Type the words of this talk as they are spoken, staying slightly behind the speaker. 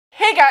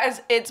Hey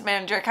guys, it's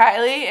Manager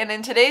Kylie, and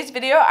in today's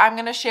video I'm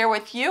going to share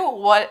with you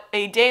what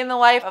a day in the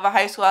life of a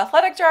high school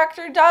athletic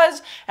director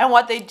does and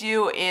what they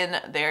do in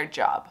their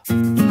job.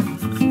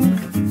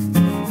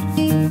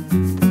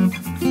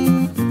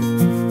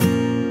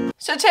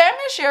 So today I'm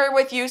going to share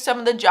with you some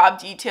of the job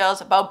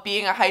details about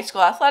being a high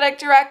school athletic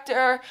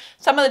director,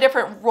 some of the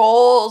different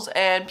roles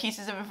and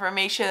pieces of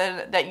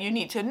information that you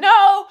need to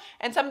know,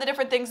 and some of the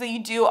different things that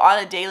you do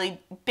on a daily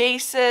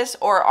basis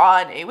or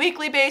on a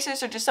weekly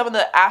basis, or just some of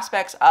the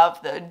aspects of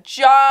the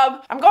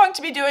job. I'm going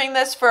to be doing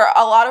this for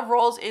a lot of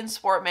roles in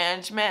sport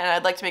management, and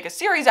I'd like to make a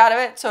series out of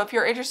it. So if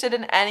you're interested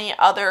in any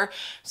other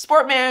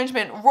sport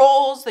management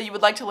roles that you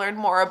would like to learn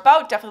more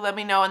about, definitely let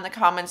me know in the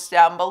comments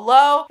down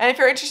below. And if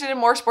you're interested in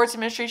more sports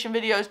administration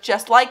videos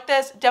just like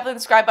this, definitely the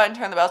subscribe button,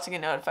 turn the bell so you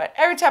get notified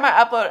every time I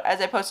upload,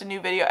 as I post a new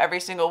video every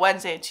single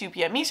Wednesday at 2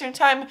 p.m. Eastern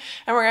time.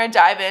 And we're going to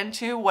dive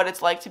into what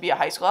it's like to be a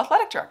high school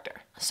athletic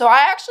director. So I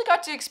actually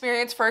got to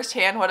experience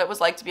firsthand what it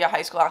was like to be a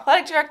high school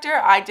athletic director.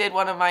 I did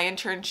one of my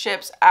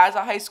internships as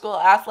a high school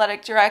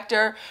athletic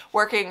director,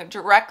 working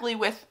directly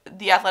with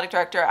the athletic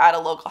director at a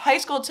local high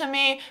school to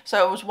me.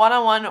 So it was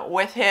one-on-one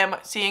with him,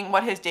 seeing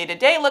what his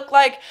day-to-day looked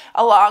like,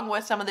 along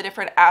with some of the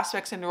different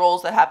aspects and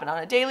roles that happen on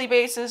a daily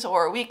basis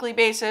or a weekly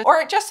basis,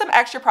 or just some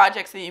extra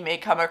projects that you may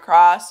come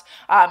across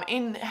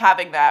in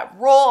having that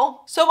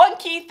role. So one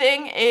key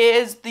thing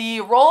is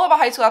the role of a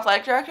high school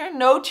athletic director.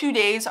 No 2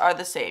 days are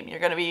the same. You're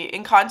going to be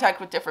in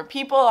contact with different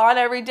people on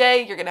every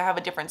day. You're going to have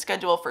a different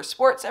schedule for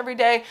sports every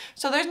day.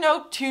 So there's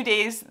no 2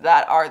 days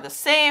that are the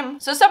same.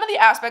 So some of the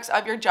aspects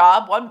of your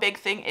job, one big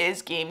thing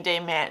is game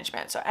day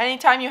management. So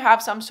anytime you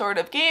have some sort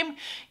of game,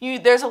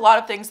 there's a lot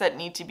of things that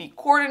need to be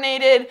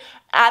coordinated.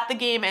 At the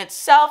game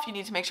itself, you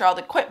need to make sure all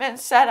the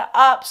equipment's set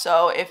up.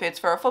 So if it's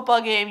for a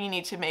football game, you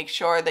need to make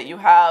sure that you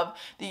have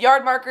the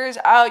yard markers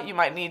out. You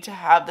might need to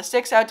have the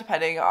sticks out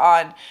depending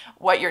on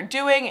what you're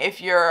doing. If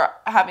you're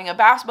having a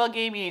basketball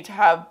game, you need to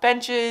have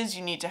benches,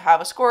 you need to have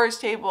a scorer's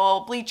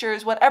table,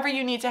 bleachers, whatever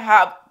you need to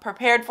have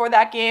prepared for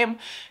that game,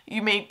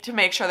 you need to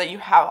make sure that you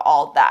have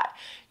all that.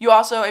 You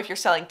also, if you're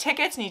selling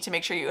tickets, need to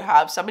make sure you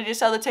have somebody to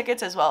sell the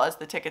tickets as well as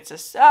the tickets to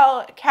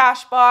sell, a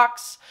cash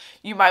box.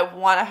 You might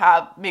want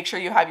to make sure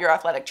you have your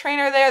athletic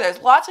trainer there.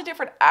 There's lots of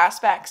different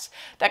aspects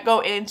that go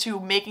into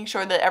making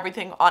sure that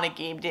everything on a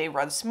game day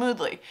runs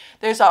smoothly.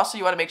 There's also,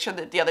 you want to make sure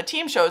that the other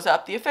team shows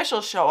up, the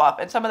officials show up,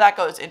 and some of that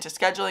goes into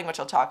scheduling, which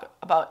I'll talk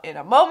about in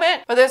a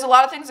moment. But there's a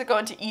lot of things that go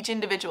into each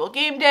individual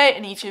game day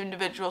and each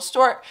individual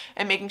sport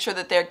and making sure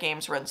that their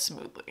games run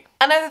smoothly.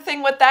 Another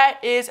thing with that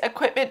is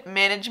equipment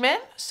management.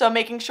 So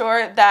making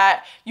sure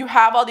that you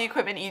have all the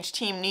equipment each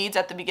team needs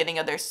at the beginning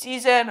of their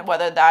season,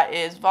 whether that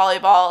is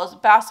volleyballs,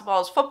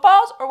 basketballs,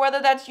 footballs, or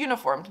whether that's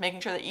uniforms,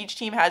 making sure that each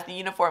team has the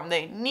uniform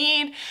they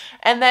need.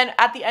 And then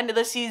at the end of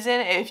the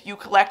season, if you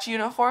collect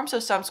uniforms, so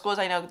some schools,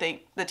 I know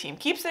the team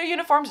keeps their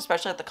uniforms,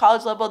 especially at the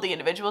college level, the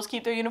individuals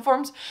keep their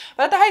uniforms.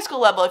 But at the high school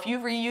level, if you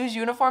reuse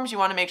uniforms, you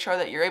want to make sure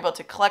that you're able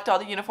to collect all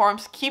the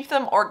uniforms, keep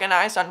them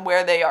organized on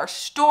where they are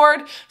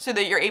stored so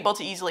that you're able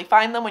to easily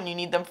find them when you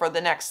need them for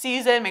the next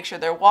season, make sure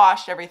they're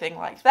washed, everything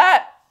like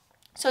that.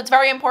 So it's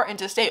very important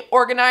to stay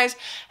organized,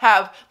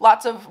 have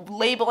lots of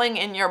labeling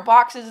in your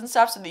boxes and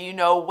stuff so that you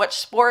know which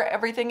sport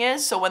everything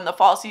is. So when the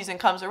fall season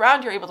comes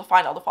around, you're able to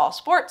find all the fall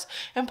sports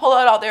and pull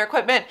out all their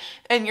equipment,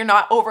 and you're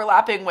not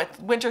overlapping with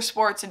winter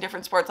sports and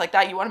different sports like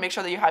that. You want to make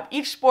sure that you have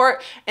each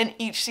sport and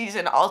each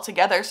season all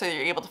together so that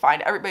you're able to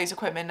find everybody's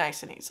equipment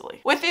nice and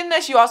easily. Within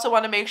this, you also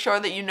want to make sure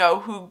that you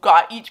know who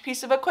got each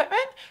piece of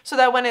equipment so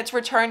that when it's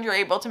returned, you're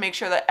able to make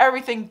sure that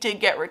everything did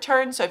get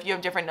returned. So if you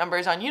have different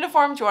numbers on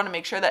uniforms, you want to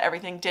make sure that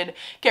everything did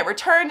get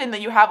returned and then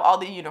you have all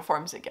the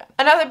uniforms again.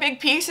 Another big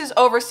piece is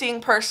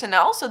overseeing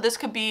personnel. So this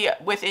could be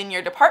within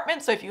your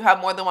department. So if you have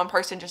more than one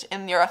person just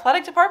in your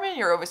athletic department,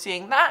 you're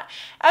overseeing that,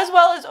 as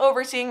well as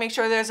overseeing, make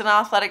sure there's an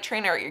athletic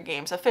trainer at your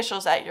games,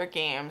 officials at your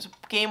games,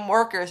 game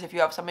workers, if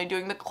you have somebody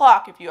doing the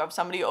clock, if you have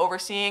somebody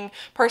overseeing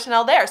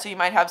personnel there. So you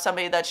might have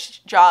somebody that's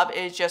job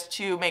is just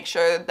to make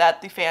sure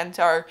that the fans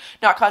are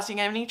not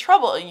causing any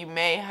trouble. You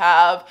may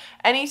have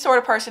any sort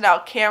of personnel,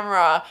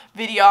 camera,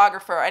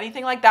 videographer,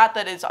 anything like that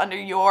that is under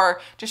your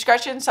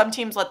discretion. Some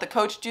teams let the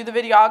coach do the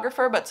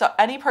videographer, but so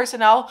any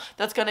personnel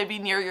that's going to be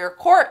near your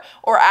court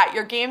or at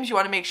your games, you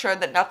want to make sure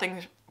that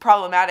nothing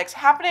problematic's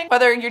happening,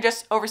 whether you're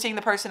just overseeing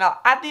the personnel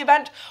at the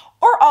event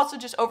or also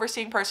just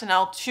overseeing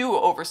personnel to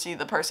oversee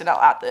the personnel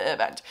at the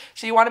event.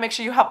 So you want to make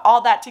sure you have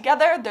all that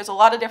together. There's a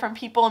lot of different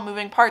people and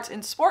moving parts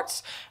in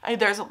sports.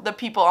 There's the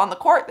people on the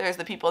court, there's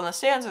the people in the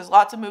stands, there's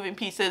lots of moving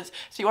pieces.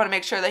 So you want to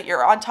make sure that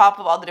you're on top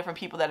of all the different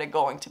people that are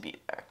going to be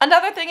there.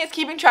 Another thing is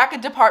keeping track of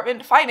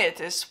department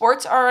finances.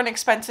 Sports are an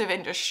expensive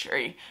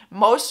industry.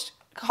 Most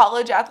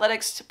college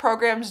athletics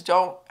programs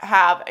don't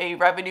have a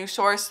revenue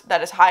source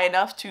that is high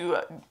enough to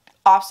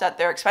offset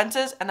their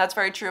expenses, and that's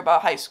very true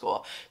about high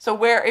school. So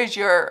where is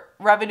your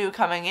revenue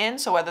coming in?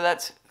 So whether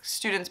that's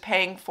students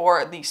paying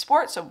for the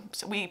sport. So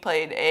we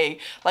played a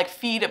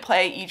fee to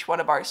play each one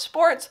of our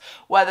sports,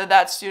 whether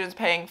that's students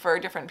paying for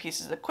different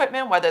pieces of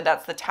equipment, whether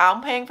that's the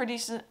town paying for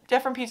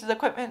different pieces of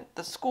equipment,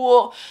 the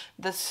school,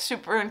 the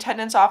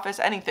superintendent's office,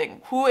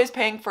 anything. Who is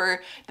paying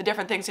for the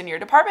different things in your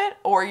department,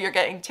 or you're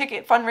getting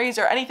ticket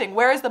fundraiser, anything?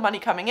 Where is the money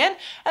coming in?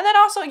 And then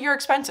also your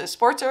expenses.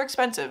 Sports are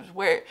expensive.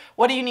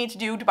 What do you need to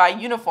do to buy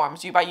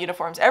uniforms? Do you buy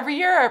uniforms every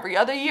year, every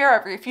other year,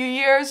 every few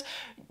years?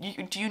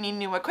 Do you need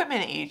new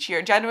equipment each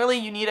year? Generally,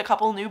 you need a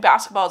couple new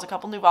basketballs, a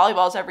couple new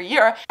volleyballs every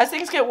year. As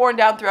things get worn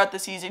down throughout the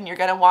season, you're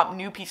going to want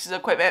new pieces of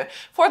equipment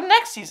for the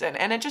next season,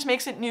 and it just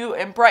makes it new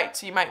and bright.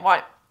 So you might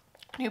want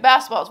new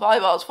basketballs,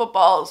 volleyballs,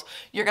 footballs.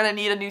 You're going to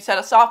need a new set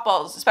of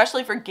softballs,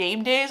 especially for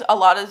game days. A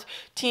lot of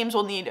teams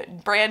will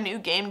need brand new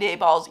game day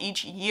balls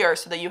each year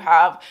so that you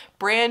have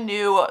brand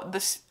new,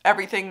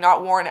 everything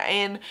not worn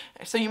in.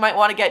 So you might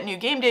want to get new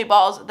game day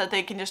balls that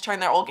they can just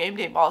turn their old game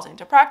day balls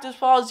into practice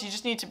balls. You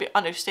just need to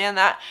understand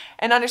that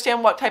and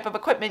understand what type of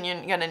equipment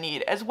you're going to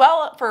need. As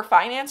well, for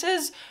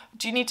finances,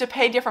 do you need to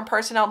pay different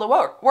personnel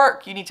to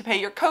work? You need to pay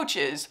your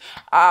coaches.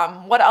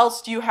 What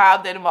else do you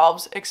have that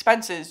involves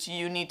expenses? Do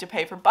you need to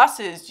pay for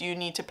buses? Do you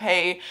need to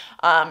pay,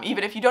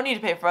 even if you don't need to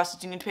pay for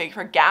buses, do you need to pay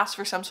for gas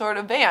for some sort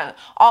of van?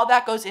 All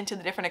that goes into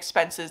the different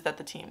expenses that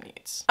the team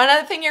needs.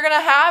 Another thing you're going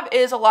to have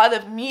is a lot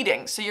of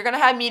meetings. So you're going to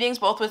have meetings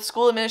both with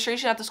school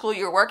administration at the school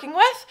you're working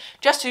with,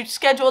 just to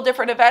schedule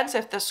different events.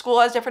 If the school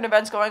has different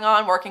events going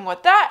on, working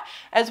with that,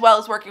 as well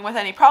as working with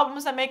any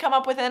problems that may come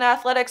up within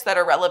athletics that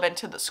are relevant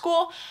to the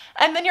school.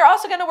 And then you're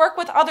also going to work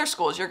with other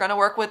schools. You're going to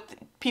work with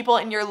people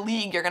in your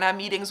league. You're going to have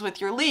meetings with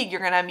your league.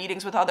 You're going to have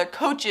meetings with other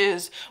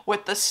coaches,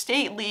 with the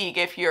state league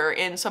if you're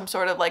in some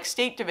sort of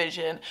state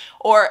division,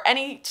 or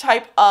any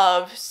type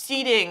of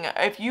seating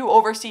if you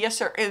oversee a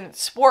certain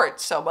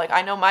sport. So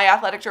I know my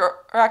athletic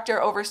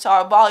director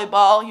oversaw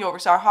volleyball, he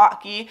oversaw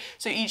hockey,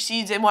 so each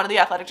season one of the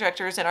athletic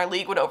directors in our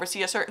league would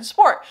oversee a certain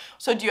sport.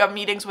 So do you have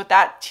meetings with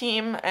that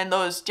team and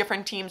those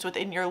different teams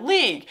within your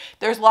league?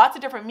 There's lots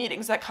of different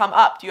meetings that come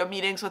up. Do you have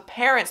meetings with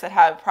parents that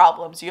have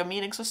problems? Do you have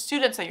meetings with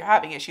students that you're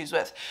having issues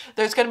with?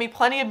 There's going to be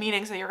plenty of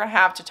meetings that you're going to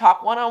have to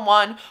talk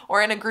one-on-one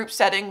or in a group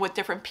setting with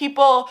different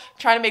people,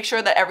 trying to make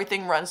sure that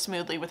everything runs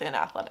smoothly within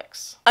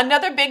athletics.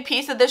 Another big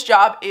piece of this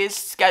job is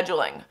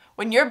scheduling.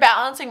 When you're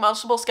balancing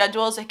multiple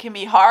schedules, it can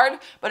be hard,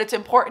 but it's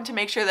important to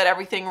make sure that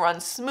everything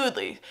runs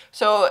smoothly.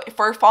 So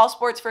for fall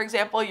sports, for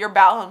example, you're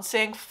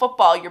balancing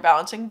football, you're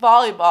balancing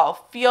volleyball,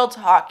 field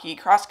hockey,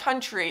 cross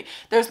country.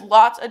 There's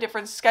lots of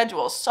different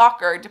schedules.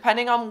 Soccer,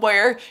 depending on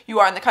where you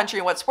are in the country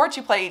and what sports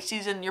you play each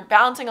season, you're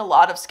balancing a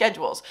lot of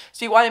schedules.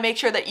 So you want to make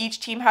sure that each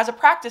team has a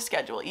practice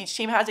schedule, each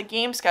team has a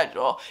game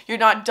schedule. You're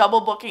not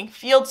double booking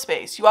field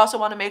space. You also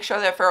want to make sure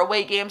that for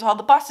away games, all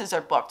the buses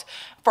are booked.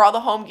 For all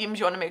the home games,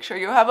 you want to make sure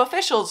you have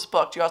officials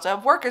booked. You also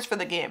have workers for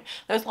the game.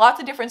 There's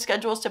lots of different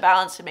schedules to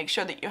balance to make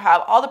sure that you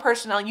have all the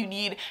personnel you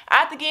need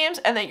at the games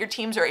and that your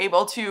teams are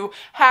able to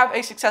have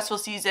a successful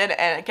season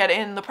and get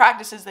in the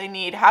practices they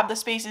need, have the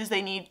spaces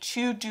they need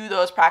to do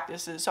those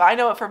practices. So I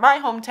know for my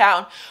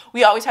hometown,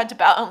 we always had to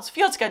balance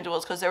field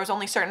schedules because there was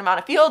only a certain amount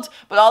of fields,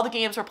 but all the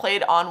games were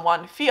played on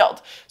one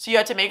field. So you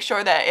had to make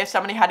sure that if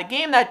somebody had a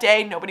game that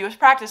day, nobody was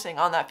practicing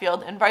on that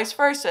field, and vice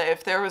versa.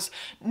 If there was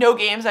no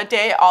games that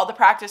day, all the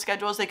practice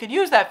schedules, they could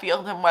use that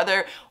field, and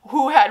whether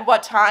who had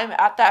what time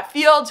at that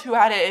field, who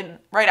had it in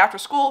right after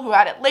school, who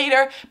had it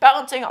later,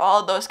 balancing all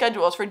of those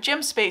schedules. For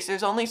gym space,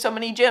 there's only so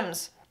many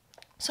gyms.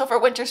 So for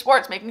winter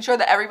sports, making sure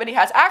that everybody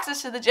has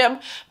access to the gym,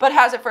 but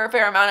has it for a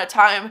fair amount of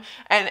time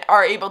and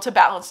are able to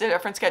balance the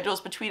different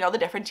schedules between all the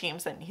different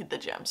teams that need the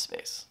gym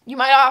space. You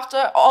might have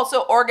to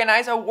also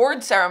organize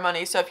award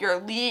ceremonies. So if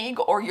your league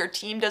or your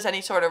team does any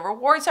sort of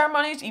award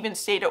ceremonies, even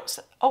state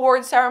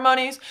award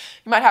ceremonies,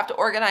 you might have to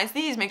organize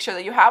these, make sure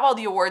that you have all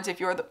the awards if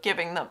you're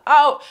giving them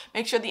out,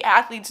 make sure the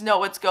athletes know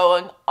what's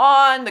going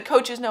on, the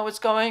coaches know what's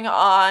going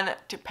on,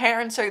 the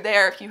parents are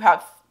there if you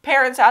have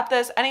parents at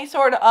this, any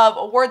sort of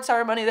award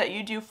ceremony that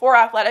you do for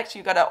athletics,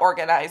 you got to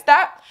organize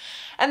that.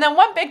 And then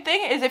one big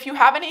thing is if you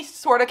have any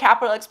sort of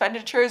capital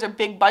expenditures or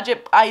big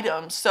budget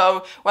items,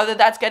 so whether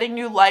that's getting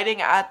new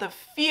lighting at the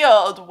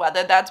field,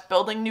 whether that's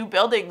building new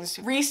buildings,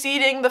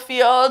 reseeding the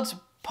fields,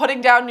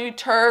 putting down new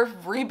turf,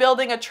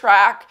 rebuilding a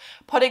track,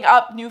 putting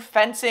up new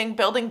fencing,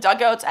 building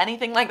dugouts,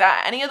 anything like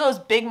that, any of those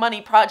big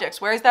money projects,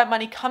 where is that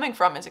money coming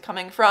from? Is it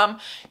coming from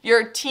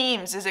your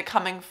teams? Is it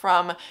coming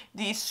from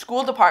the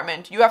school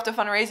department? You have to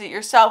fundraise it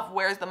yourself.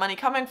 Where's the money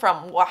coming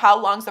from? How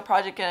long is the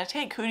project going to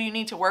take? Who do you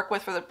need to work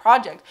with for the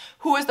project?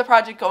 Who is the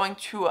project going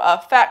to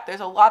affect?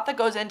 There's a lot that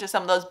goes into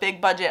some of those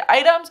big budget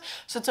items,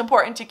 so it's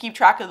important to keep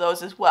track of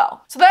those as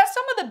well. So that's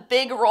some of the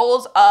big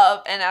roles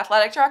of an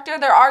athletic director.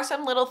 There are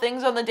some little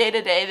things on the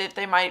day-to-day day-to-day that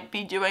they might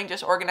be doing,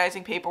 just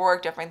organizing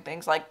paperwork, different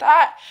things like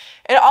that.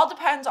 It all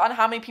depends on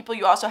how many people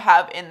you also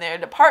have in their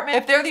department.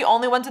 If they're the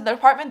only ones in the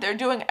department, they're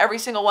doing every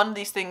single one of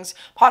these things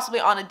possibly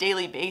on a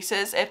daily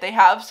basis. If they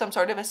have some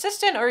sort of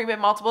assistant or even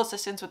multiple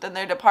assistants within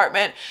their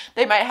department,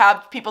 they might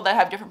have people that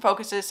have different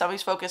focuses.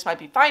 Somebody's focus might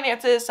be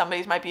finances,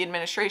 somebody's might be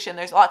administration.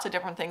 There's lots of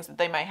different things that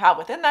they might have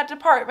within that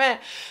department.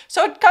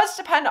 So it does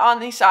depend on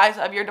the size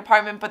of your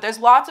department, but there's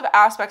lots of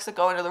aspects that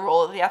go into the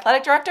role of the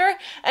athletic director.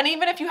 And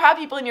even if you have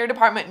people in your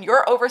department,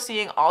 you're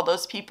overseeing all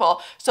those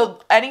people.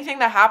 So anything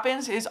that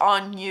happens is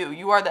on you.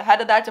 You are the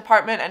head of that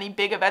department. Any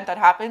big event that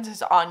happens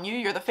is on you.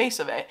 You're the face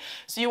of it.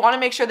 So you want to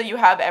make sure that you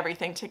have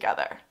everything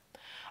together.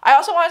 I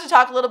also wanted to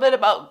talk a little bit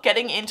about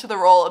getting into the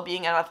role of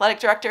being an athletic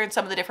director and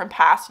some of the different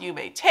paths you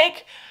may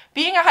take.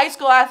 Being a high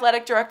school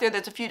athletic director,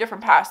 there's a few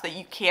different paths that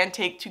you can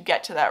take to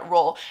get to that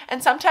role.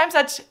 And sometimes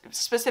that's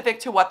specific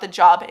to what the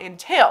job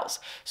entails.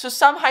 So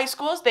some high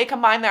schools, they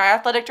combine their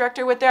athletic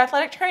director with their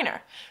athletic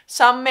trainer.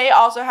 Some may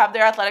also have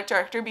their athletic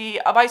director be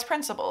a vice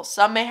principal.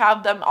 Some may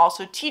have them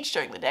also teach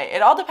during the day.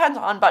 It all depends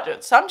on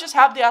budget. Some just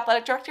have the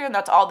athletic director and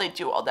that's all they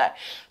do all day.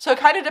 So it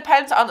kind of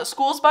depends on the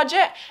school's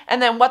budget and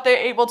then what they're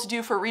able to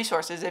do for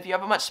resources. If you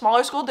have a much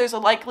smaller school, there's a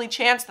likely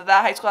chance that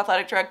that high school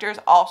athletic director is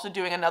also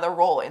doing another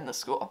role in the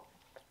school.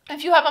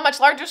 If you have a much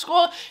larger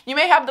school, you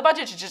may have the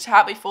budget to just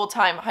have a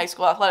full-time high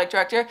school athletic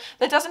director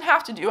that doesn't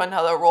have to do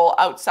another role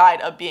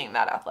outside of being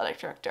that athletic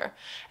director.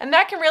 And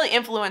that can really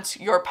influence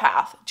your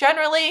path.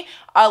 Generally,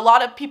 a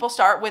lot of people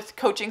start with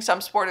coaching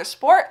some sport or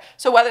sport.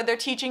 So whether they're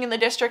teaching in the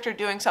district or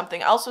doing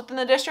something else within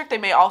the district, they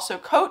may also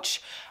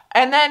coach.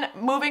 And then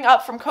moving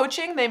up from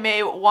coaching, they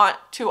may want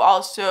to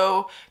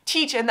also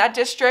teach in that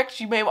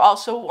district. You may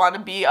also want to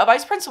be a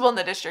vice principal in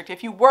the district.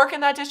 If you work in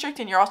that district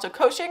and you're also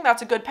coaching,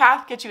 that's a good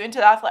path, get you into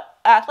the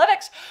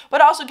athletics, but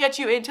also get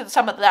you into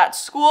some of that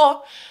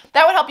school.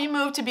 That would help you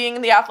move to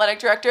being the athletic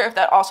director if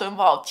that also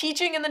involved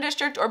teaching in the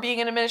district or being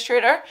an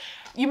administrator.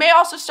 You may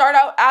also start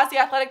out as the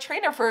athletic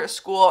trainer for a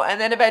school and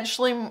then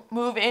eventually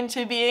move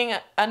into being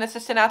an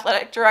assistant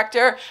athletic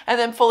director and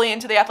then fully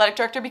into the athletic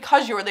director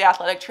because you were the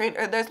athletic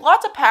trainer. There's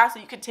lots of paths that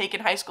you can take in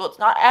high school. It's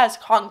not as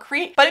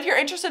concrete, but if you're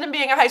interested in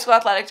being a high school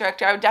athletic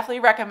director, I would definitely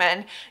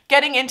recommend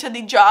getting into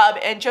the job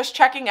and just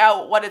checking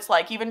out what it's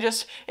like. Even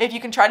just if you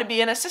can try to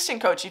be an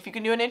assistant coach, if you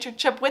can do an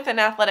internship with an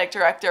athletic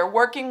director,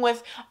 working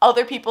with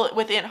other people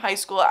within high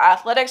school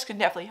athletics can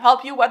definitely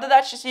help you, whether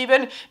that's just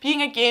even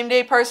being a game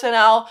day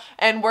personnel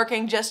and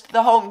working just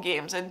the home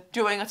games and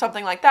doing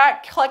something like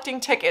that, collecting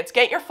tickets,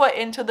 get your foot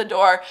into the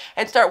door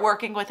and start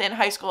working within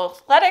high school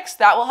athletics.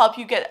 That will help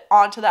you get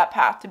onto that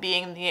path to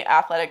being the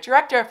athletic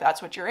director if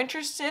that's what you're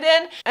interested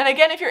in. And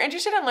again, if you're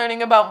interested in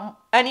learning about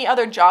any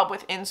other job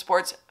within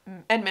sports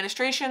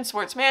administration,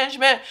 sports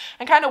management,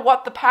 and kind of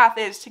what the path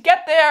is to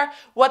get there,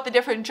 what the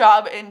different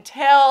job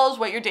entails,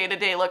 what your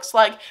day-to-day looks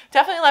like,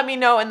 definitely let me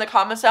know in the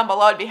comments down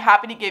below. I'd be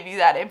happy to give you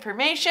that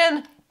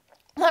information.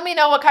 Let me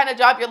know what kind of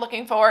job you're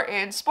looking for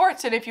in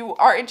sports, and if you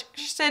are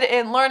interested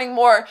in learning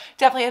more,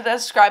 definitely hit the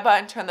subscribe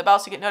button, turn the bell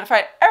so you get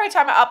notified every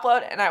time I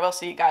upload, and I will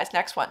see you guys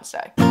next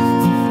Wednesday.